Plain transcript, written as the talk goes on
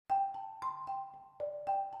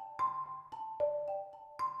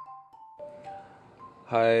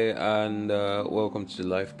Hi, and welcome to the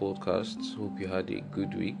Life Podcast. Hope you had a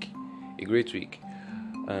good week, a great week,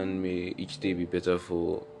 and may each day be better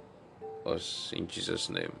for us in Jesus'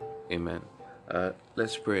 name. Amen.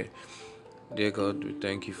 Let's pray. Dear God, we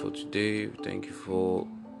thank you for today. We thank you for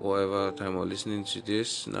whatever time we're listening to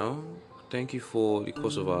this now. Thank you for the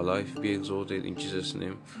course of our life. Be exalted in Jesus'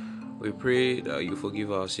 name. We pray that you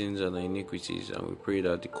forgive our sins and our iniquities, and we pray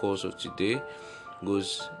that the course of today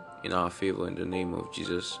goes in our favor in the name of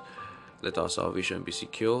Jesus. Let our salvation be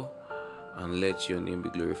secure and let your name be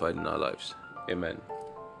glorified in our lives. Amen.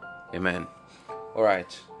 Amen. All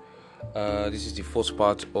right. This is the first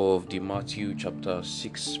part of the Matthew chapter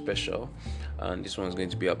 6 special, and this one's going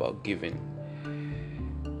to be about giving.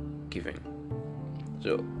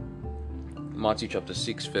 So, Matthew chapter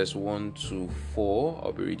 6, verse 1 to 4.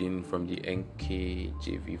 I'll be reading from the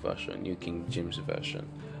NKJV version, New King James Version.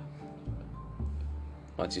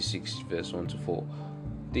 Matthew 6, verse 1 to 4.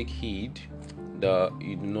 Take heed that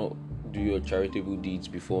you do not do your charitable deeds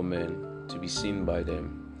before men to be seen by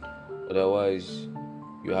them. Otherwise,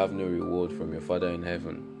 you have no reward from your Father in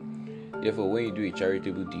heaven. Therefore, when you do a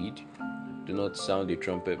charitable deed, do not sound a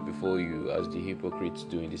trumpet before you as the hypocrites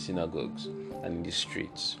do in the synagogues and in the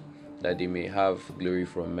streets, that they may have glory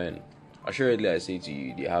from men. Assuredly, I say to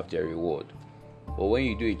you, they have their reward. But when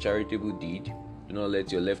you do a charitable deed, do not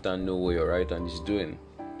let your left hand know what your right hand is doing,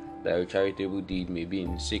 that your charitable deed may be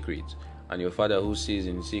in secret, and your Father who sees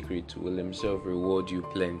in secret will himself reward you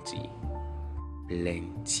plenty.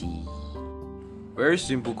 Very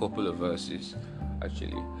simple couple of verses,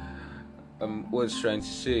 actually. What it's trying to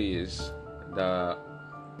say is that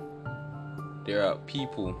there are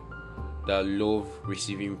people that love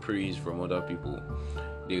receiving praise from other people.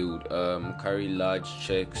 They would carry large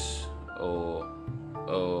checks or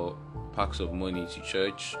packs of money to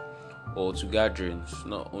church or to gatherings,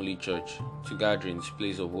 not only church, to gatherings,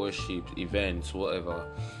 place of worship, events, whatever,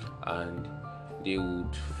 and they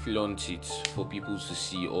would flaunt it for people to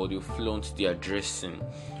see, or they flaunt their dressing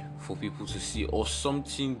for people to see, or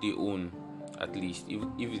something they own, at least,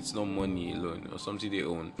 if it's not money alone, or something they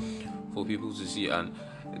own for people to see. And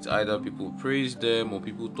it's either people praise them or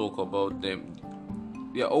people talk about them.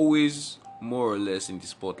 They are always more or less in the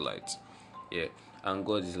spotlight. Yeah. And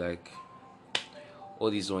God is like,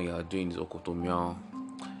 all this one you are doing is okotomia.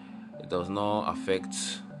 It does not affect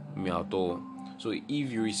me at all. So if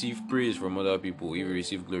you receive praise from other people, if you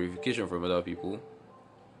receive glorification from other people,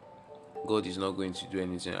 God is not going to do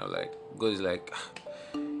anything. God is like,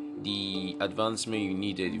 the advancement you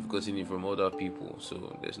needed, you've gotten it from other people,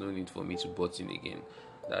 so there's no need for me to butt in again.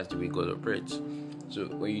 That's the way God operates. So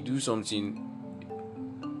when you do something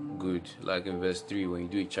good, like in verse 3, when you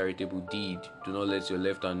do a charitable deed, do not let your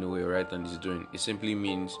left hand know what your right hand is doing. It simply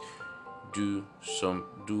means do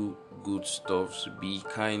good stuff, be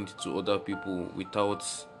kind to other people without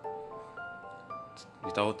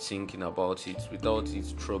thinking about it, without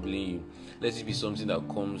it troubling you. Let it be something that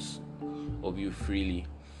comes of you freely.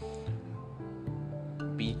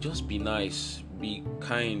 Be nice, be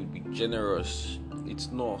kind, be generous.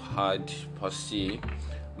 It's not hard per se.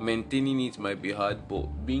 Maintaining it might be hard,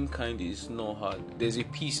 but being kind is not hard. There's a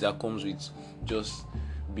peace that comes with just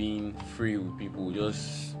being free with people,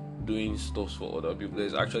 just doing stuff for other people.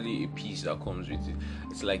 There's actually a peace that comes with it.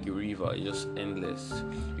 It's like a river, it's just endless.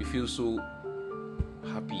 You feel so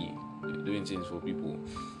happy doing things for people.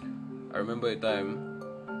 I remember a time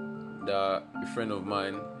that a friend of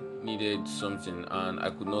mine needed something and I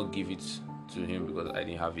could not give it to him because I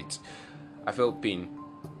didn't have it. I felt pain,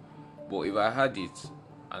 but if I had it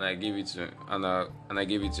and I gave it to him, and I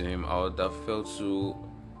gave it to him, I would have felt so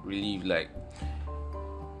relieved, like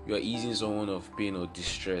you are easing someone of pain or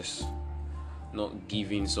distress, not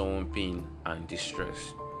giving someone pain and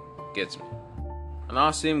distress. Get me? And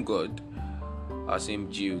our same God, our same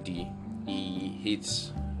God, he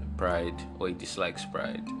hates pride, or he dislikes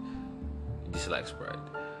pride.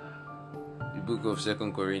 The book of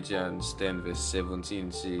 2 Corinthians 10 verse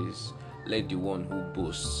 17 says, let the one who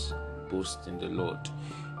boasts boast in the Lord.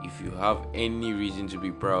 If you have any reason to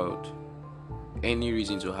be proud, any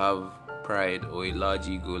reason to have pride or a large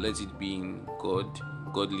ego, let it be in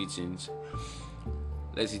godly things.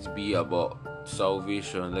 Let it be about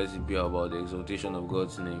salvation. Let it be about the exaltation of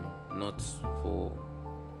God's name, not for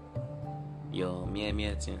your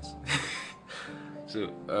mere things. So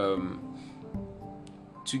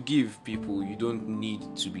to give people, you don't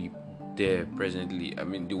need to be there presently. I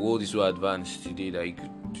mean, the world is so advanced today that you could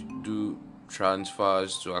do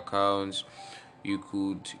transfers to accounts. You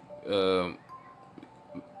could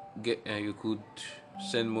you could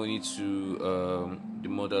send money to the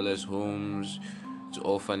motherless homes, to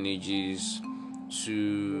orphanages,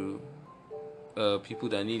 to people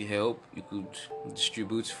that need help. You could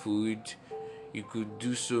distribute food. You could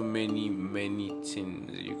do so many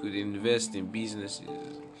things. You could invest in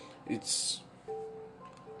businesses. It's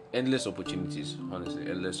endless opportunities, honestly,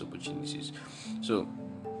 endless opportunities. So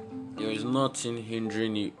there is nothing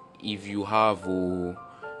hindering you if you have, or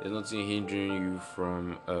there's nothing hindering you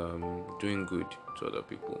from doing good to other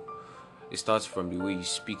people. It starts from the way you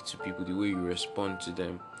speak to people, the way you respond to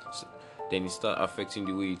them. So then it starts affecting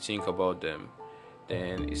the way you think about them.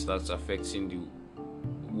 Then it starts affecting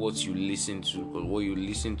what you listen to, because what you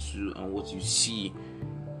listen to and what you see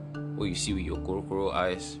with your korokoro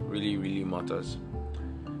eyes really matters.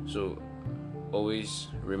 So always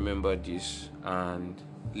remember this, and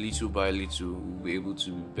little by little we'll be able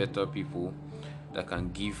to be better people that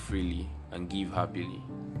can give freely and give happily.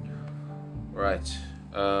 Right.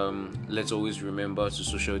 Let's always remember to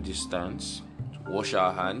social distance, to wash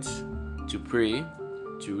our hands, to pray,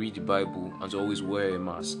 to read the Bible, and to always wear a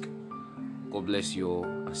mask. God bless you all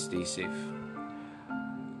and stay safe.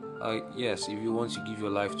 Yes, if you want to give your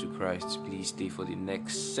life to Christ, please stay for the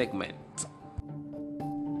next segment.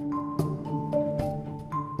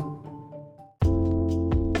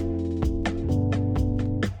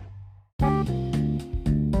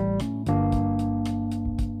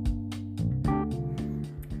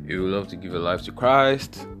 If you would love to give your life to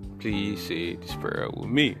Christ, please say this prayer with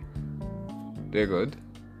me. Dear God,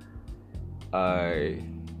 I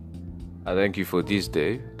thank you for this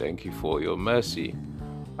day. Thank you for your mercy.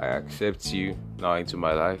 I accept you now into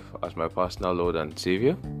my life as my personal Lord and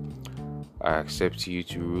Savior. I accept you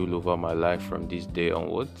to rule over my life from this day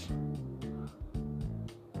onwards.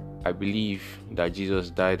 I believe that Jesus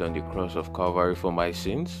died on the cross of Calvary for my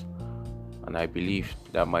sins, and I believe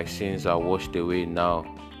that my sins are washed away now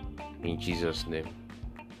in Jesus' name.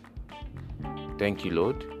 Thank you,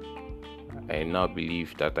 Lord. I now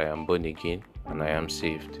believe that I am born again and I am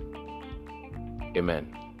saved.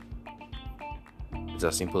 Amen. It's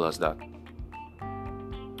as simple as that.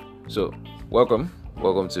 So, welcome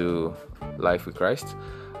to Life with Christ,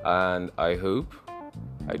 and I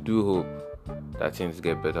do hope that things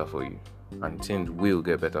get better for you, and things will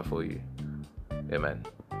get better for you. Amen.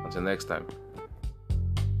 Until next time.